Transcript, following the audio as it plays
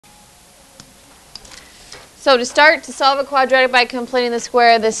So to start to solve a quadratic by completing the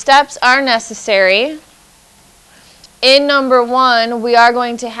square, the steps are necessary. In number 1, we are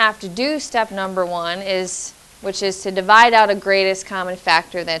going to have to do step number 1, which is to divide out a greatest common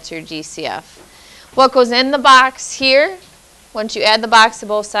factor. That's your GCF. What goes in the box here, once you add the box to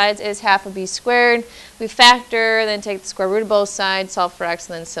both sides, is half of b squared. We factor, then take the square root of both sides, solve for x,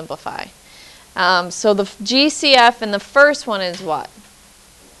 and then simplify. So the GCF in the first one is what?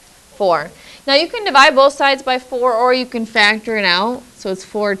 4. Now you can divide both sides by 4, or you can factor it out. So it's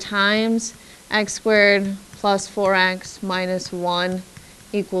 4 times x squared plus 4x minus 1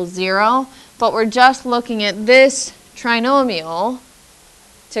 equals 0. But we're just looking at this trinomial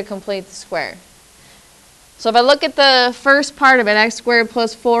to complete the square. So if I look at the first part of it, x squared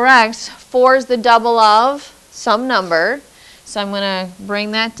plus 4x, 4 is the double of some number. So I'm going to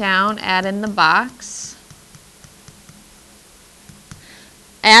bring that down, add in the box.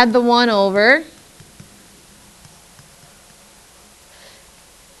 Add the 1 over.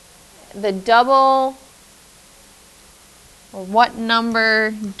 The double, or what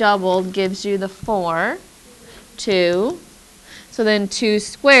number doubled gives you the 4? 2. So then 2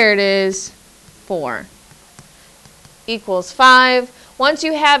 squared is 4. Equals 5. Once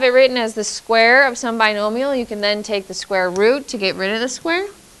you have it written as the square of some binomial, you can then take the square root to get rid of the square.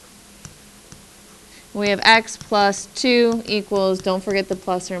 We have x plus 2 equals, don't forget the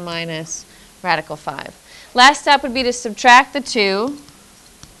plus or minus, radical 5. Last step would be to subtract the 2.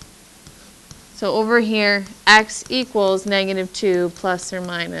 So over here, x equals negative 2 plus or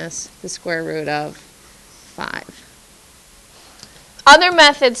minus the square root of 5. Other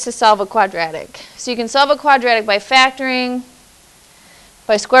methods to solve a quadratic. So you can solve a quadratic by factoring,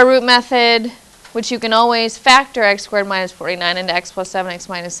 by square root method, which you can always factor x squared minus 49 into x plus 7x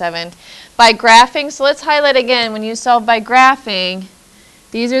minus 7. By graphing, so let's highlight again, when you solve by graphing,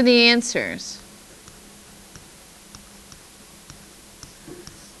 these are the answers.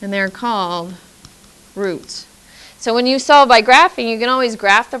 And they're called roots. So when you solve by graphing, you can always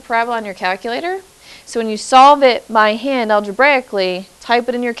graph the parabola on your calculator. So when you solve it by hand algebraically, type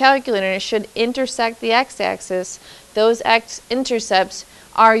it in your calculator and it should intersect the x-axis. Those x-intercepts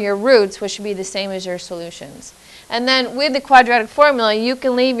are your roots, which should be the same as your solutions. And then with the quadratic formula, you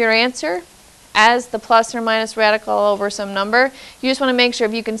can leave your answer as the plus or minus radical over some number. You just want to make sure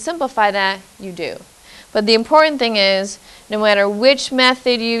if you can simplify that, you do. But the important thing is, no matter which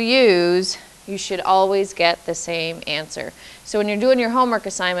method you use, you should always get the same answer. So when you're doing your homework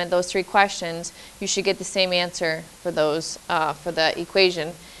assignment, those 3 questions, you should get the same answer for those for the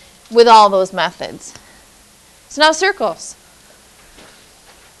equation with all those methods. So now circles.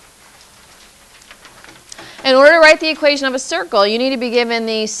 In order to write the equation of a circle, you need to be given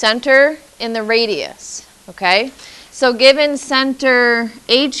the center and the radius. Okay? So given center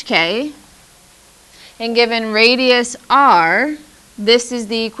HK and given radius R, this is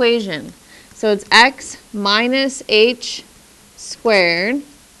the equation. So it's x minus h squared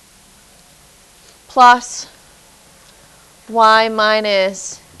plus y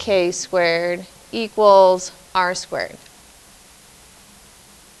minus k squared equals r squared.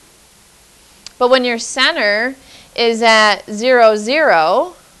 But when your center is at 0,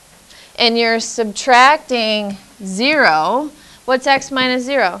 0, and you're subtracting 0, what's x minus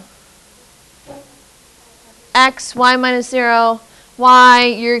 0? X, y minus 0, y.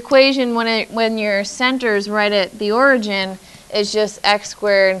 Your equation when your center is right at the origin is just x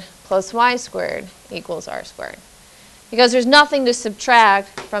squared plus y squared equals r squared. Because there's nothing to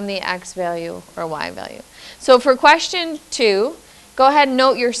subtract from the x value or y value. So for question 2, go ahead and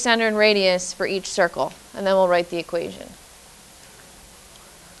note your center and radius for each circle, and then we'll write the equation.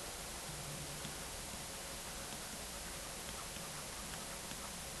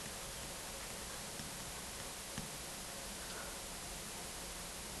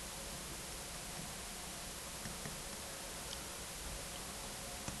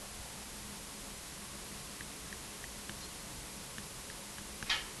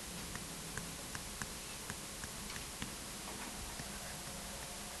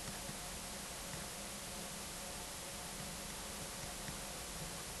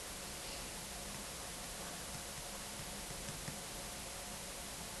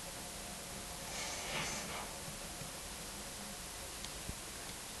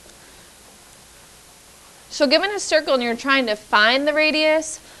 So given a circle and you're trying to find the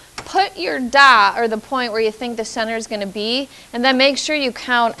radius, put your dot or the point where you think the center is going to be, and then make sure you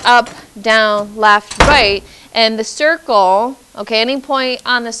count up, down, left, right, and the circle, okay, any point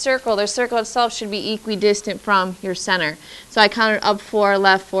on the circle itself should be equidistant from your center. So I counted up 4,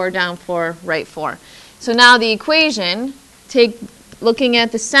 left 4, down 4, right 4. So now the equation, looking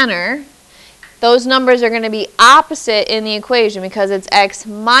at the center, those numbers are going to be opposite in the equation because it's x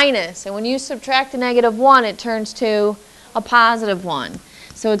minus. And when you subtract a negative 1, it turns to a positive 1.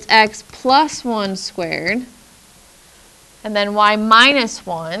 So it's x plus 1 squared, and then y minus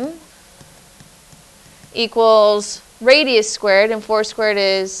 1 equals radius squared, and 4 squared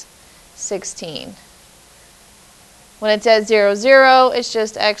is 16. When it's at 0, 0, it's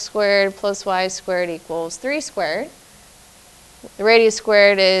just x squared plus y squared equals 3 squared. The radius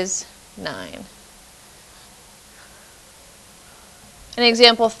squared is 9. In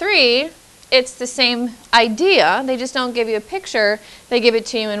example 3, it's the same idea. They just don't give you a picture. They give it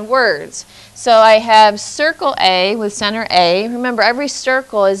to you in words. So I have circle A with center A. Remember, every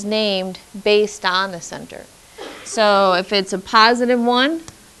circle is named based on the center. So if it's a positive 1,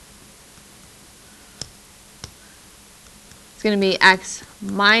 it's going to be x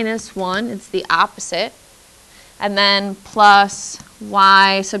minus 1. It's the opposite. And then plus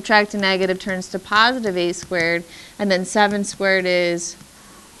y, subtract a negative, turns to positive a squared. And then 7 squared is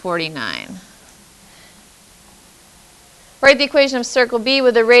 49. Write the equation of circle B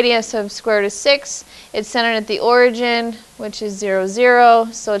with a radius of square root of 6. It's centered at the origin, which is 0, 0.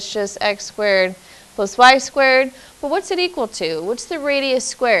 So it's just x squared plus y squared. But what's it equal to? What's the radius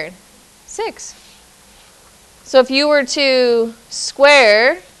squared? 6. So if you were to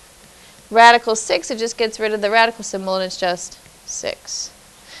square radical 6, it just gets rid of the radical symbol, and it's just 6.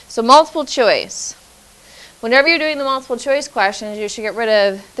 So multiple choice. Whenever you're doing the multiple choice questions, you should get rid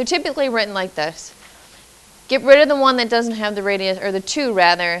of, they're typically written like this. Get rid of the one that doesn't have the radius, or the two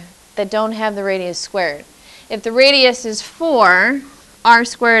rather, that don't have the radius squared. If the radius is 4, r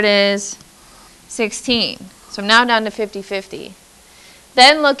squared is 16. So I'm now down to 50-50.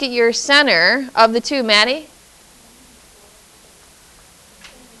 Then look at your center of the two, Maddie.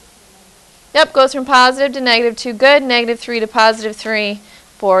 Yep, goes from positive to negative 2, good. Negative 3 to positive 3,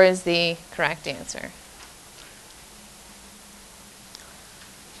 4 is the correct answer.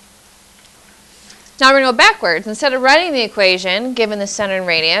 Now we're going to go backwards. Instead of writing the equation, given the center and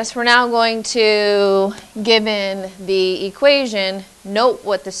radius, we're now going to, given the equation, note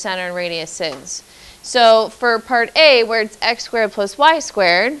what the center and radius is. So for part A, where it's x squared plus y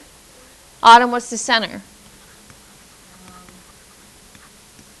squared, Autumn, what's the center?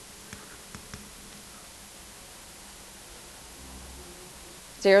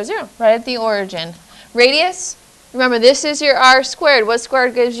 Zero, zero, right at the origin. Radius, remember this is your r squared. What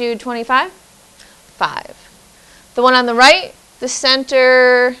squared gives you 25? 5. The one on the right, the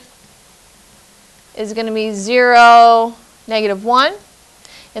center is going to be 0, negative 1.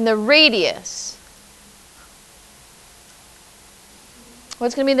 And the radius,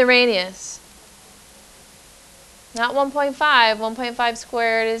 what's going to be the radius? Not 1.5. 1.5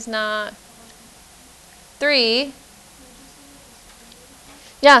 squared is not 3.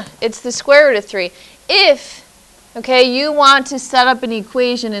 Yeah, it's the square root of 3. If, okay, you want to set up an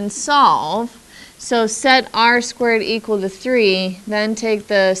equation and solve, so set r squared equal to 3, then take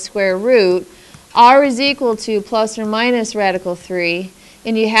the square root. R is equal to plus or minus radical 3,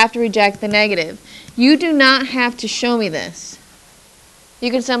 and you have to reject the negative. You do not have to show me this.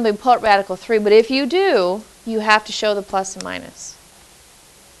 You can simply put radical 3, but if you do, you have to show the plus and minus.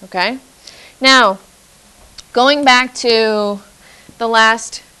 Okay? Now, going back to the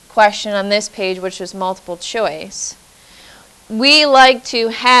last question on this page, which was multiple choice, we like to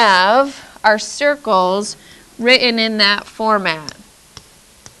have our circles written in that format,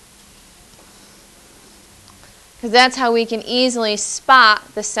 because that's how we can easily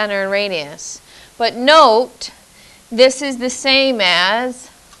spot the center and radius. But note, this is the same as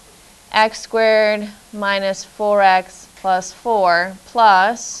x squared minus 4x plus 4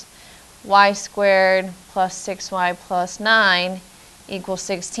 plus y squared plus 6y plus 9 equals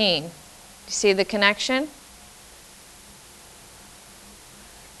 16. You see the connection?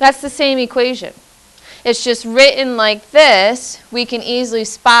 That's the same equation. It's just written like this. We can easily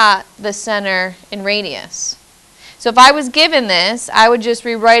spot the center and radius. So if I was given this, I would just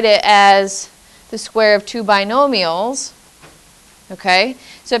rewrite it as the square of two binomials. Okay?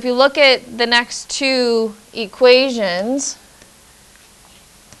 So if you look at the next two equations,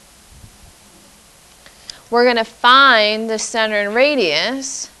 we're going to find the center and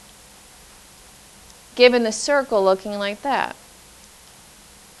radius given the circle looking like that.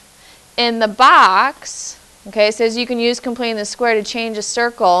 In the box, okay, it says you can use completing the square to change a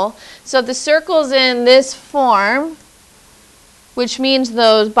circle. So if the circle's in this form, which means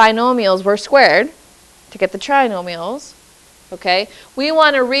those binomials were squared to get the trinomials, okay, we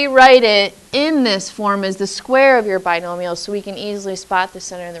want to rewrite it in this form as the square of your binomial so we can easily spot the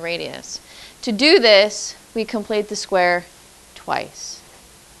center and the radius. To do this, we complete the square twice.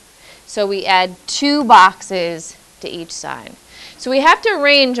 So we add 2 boxes to each side. So we have to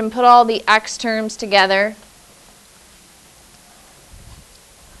arrange and put all the x terms together.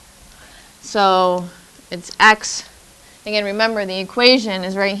 So it's x. Again, remember the equation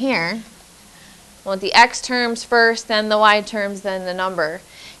is right here. I want the x terms first, then the y terms, then the number.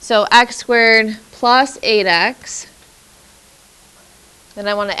 So x squared plus 8x. Then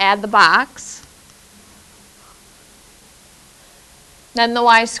I want to add the box. Then the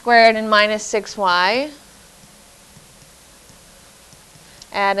y squared and minus 6y.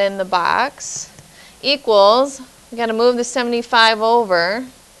 Add in the box. Equals, we've got to move the 75 over.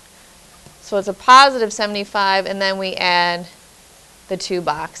 So it's a positive 75, and then we add the 2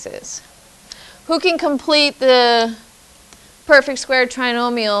 boxes. Who can complete the perfect square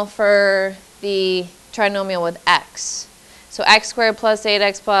trinomial for the trinomial with x? So x squared plus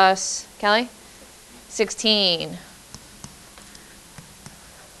 8x plus, Kelly? 16.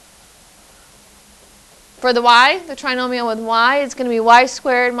 For the y, the trinomial with y, it's going to be y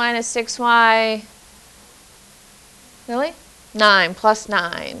squared minus 6y, really? 9, plus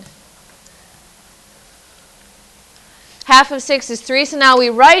 9. Half of 6 is 3, so now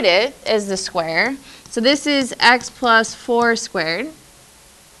we write it as the square. So this is x plus 4 squared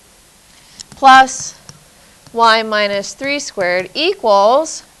plus y minus 3 squared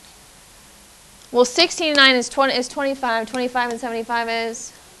equals, well, 16 and 9 is 25. 25 and 75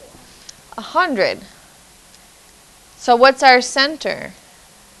 is 100. So what's our center?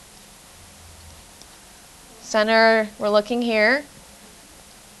 Center, we're looking here.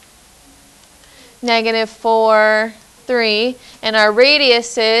 Negative 4, 3, and our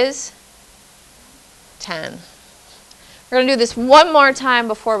radius is 10. We're going to do this one more time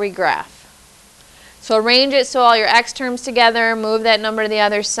before we graph. So arrange it so all your x terms together, move that number to the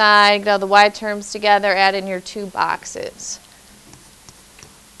other side, get all the y terms together, add in your 2 boxes.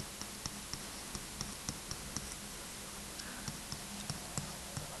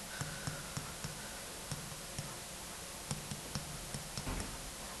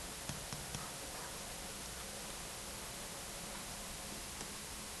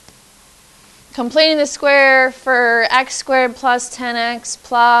 Completing the square for x squared plus 10x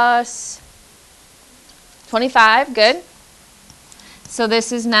plus 25, good. So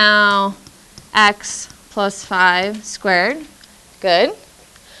this is now x plus 5 squared, good.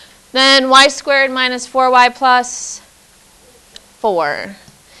 Then y squared minus 4y plus 4.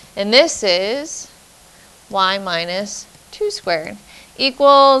 And this is y minus 2 squared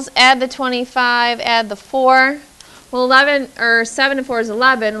equals, add the 25, add the 4. Well, 7 and 4 is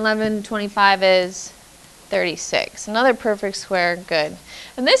 11. 11 and 25 is 36. Another perfect square, good.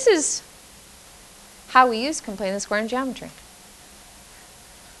 And this is how we use completing the square in geometry.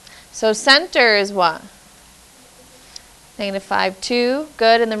 So center is what? Negative 5, 2,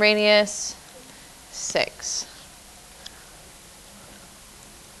 good, and the radius 6.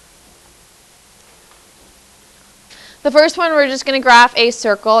 The first one, we're just going to graph a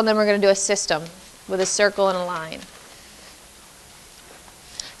circle, and then we're going to do a system with a circle and a line.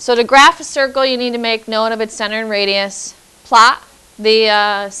 So to graph a circle, you need to make note of its center and radius. Plot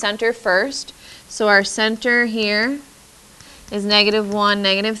the center first. So our center here is negative 1,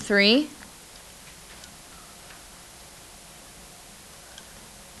 negative 3.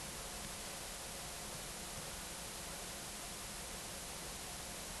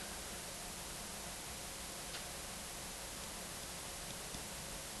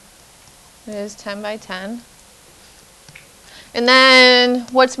 It is 10 by 10. And then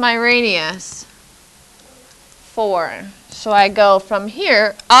what's my radius? 4. So I go from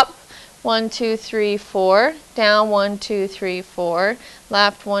here up 1, 2, 3, 4, down 1, 2, 3, 4,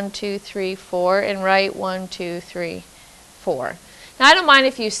 left 1, 2, 3, 4, and right 1, 2, 3, 4. Now I don't mind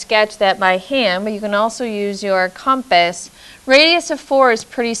if you sketch that by hand, but you can also use your compass. Radius of 4 is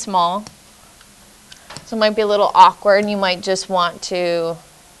pretty small, so it might be a little awkward, and you might just want to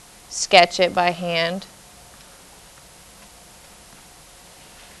sketch it by hand.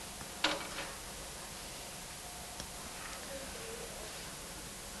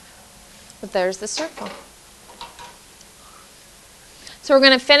 But there's the circle. So we're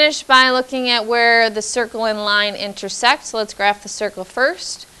going to finish by looking at where the circle and line intersect. So let's graph the circle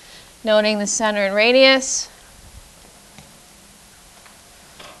first, noting the center and radius.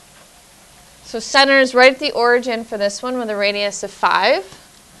 So center is right at the origin for this one with a radius of 5.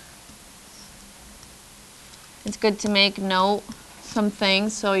 It's good to make note some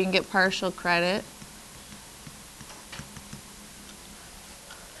things so you can get partial credit.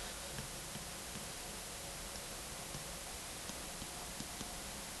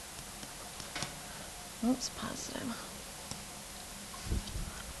 Oops, positive.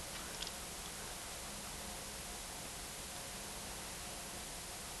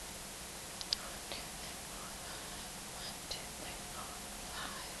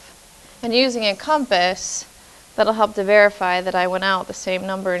 And using a compass, that'll help to verify that I went out the same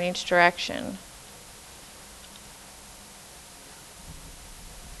number in each direction.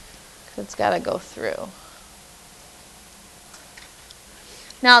 It's got to go through.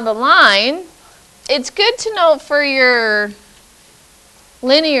 Now the line, it's good to know for your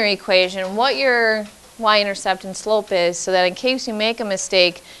linear equation what your y-intercept and slope is, so that in case you make a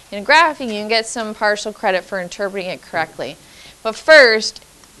mistake in graphing, you can get some partial credit for interpreting it correctly. But first,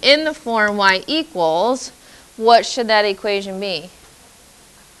 in the form y equals, what should that equation be?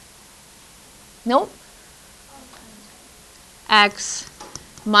 Nope. X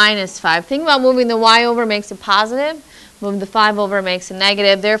minus 5. Think about moving the y over makes it positive. Move the 5 over makes it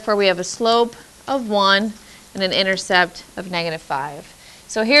negative. Therefore, we have a slope of 1 and an intercept of -5.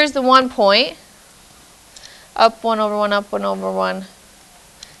 So here's the 1 point. Up 1 over 1, up 1 over 1.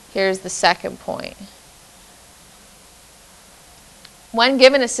 Here's the second point. When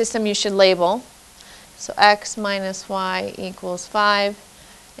given a system, you should label. So x minus y equals 5,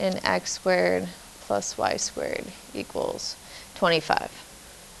 and x squared plus y squared equals 25.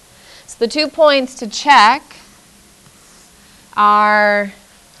 So the 2 points to check are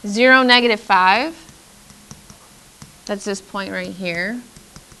 0, -5. That's this point right here.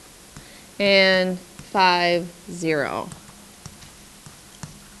 And 5, 0.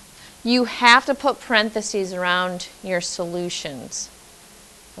 You have to put parentheses around your solutions,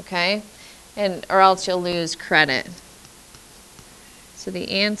 okay? Or else you'll lose credit. So the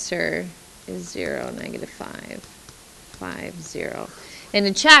answer is 0, -5, 5, 0. And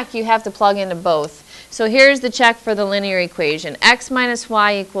to check, you have to plug into both. So here's the check for the linear equation. X minus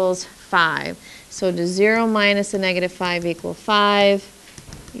y equals 5. So does 0 minus a -5 equal 5?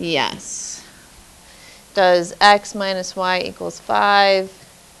 Yes. Does x minus y equals 5?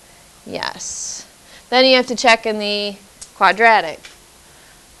 Yes. Then you have to check in the quadratic.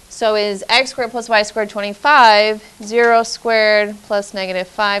 So is x squared plus y squared 25? 0 squared plus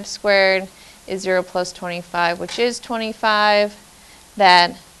 -5 squared is 0 plus 25, which is 25.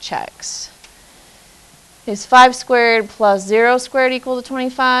 That checks. Is 5 squared plus 0 squared equal to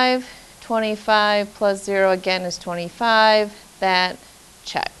 25? 25 plus 0 again is 25. That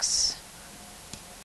checks.